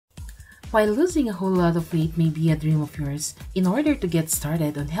While losing a whole lot of weight may be a dream of yours, in order to get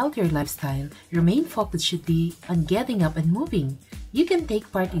started on healthier lifestyle, your main focus should be on getting up and moving. You can take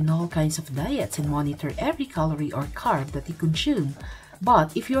part in all kinds of diets and monitor every calorie or carb that you consume.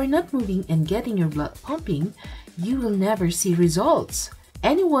 But if you are not moving and getting your blood pumping, you will never see results.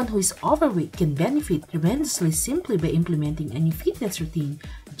 Anyone who is overweight can benefit tremendously simply by implementing a new fitness routine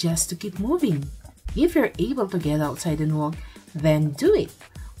just to keep moving. If you're able to get outside and walk, then do it.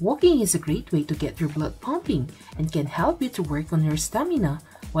 Walking is a great way to get your blood pumping and can help you to work on your stamina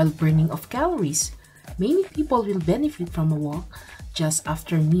while burning off calories. Many people will benefit from a walk just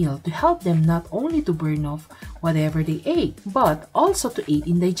after a meal to help them not only to burn off whatever they ate, but also to aid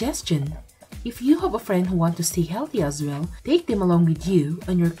in digestion. If you have a friend who wants to stay healthy as well, take them along with you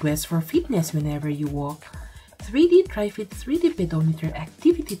on your quest for fitness whenever you walk. 3D TriFit 3D Pedometer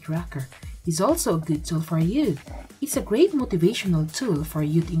Activity Tracker is also a good tool for you. It's a great motivational tool for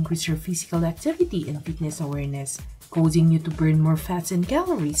you to increase your physical activity and fitness awareness, causing you to burn more fats and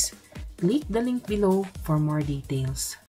calories. Click the link below for more details.